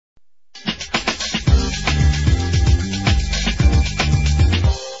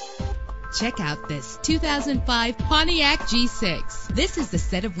Check out this 2005 Pontiac G6. This is the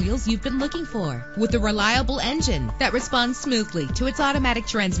set of wheels you've been looking for, with a reliable engine that responds smoothly to its automatic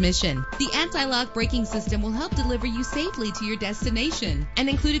transmission. The anti-lock braking system will help deliver you safely to your destination. An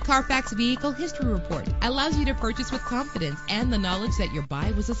included Carfax Vehicle History Report allows you to purchase with confidence and the knowledge that your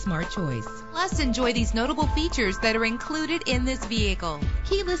buy was a smart choice. Plus, enjoy these notable features that are included in this vehicle: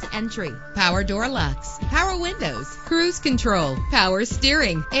 keyless entry, power door locks, power windows, cruise control, power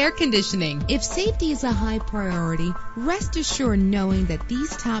steering, air conditioning. If safety is a high priority, rest assured knowing that these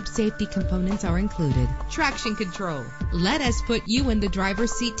top safety components are included: traction control. Let us put you in the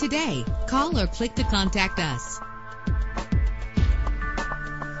driver's seat today. Call or click to contact us.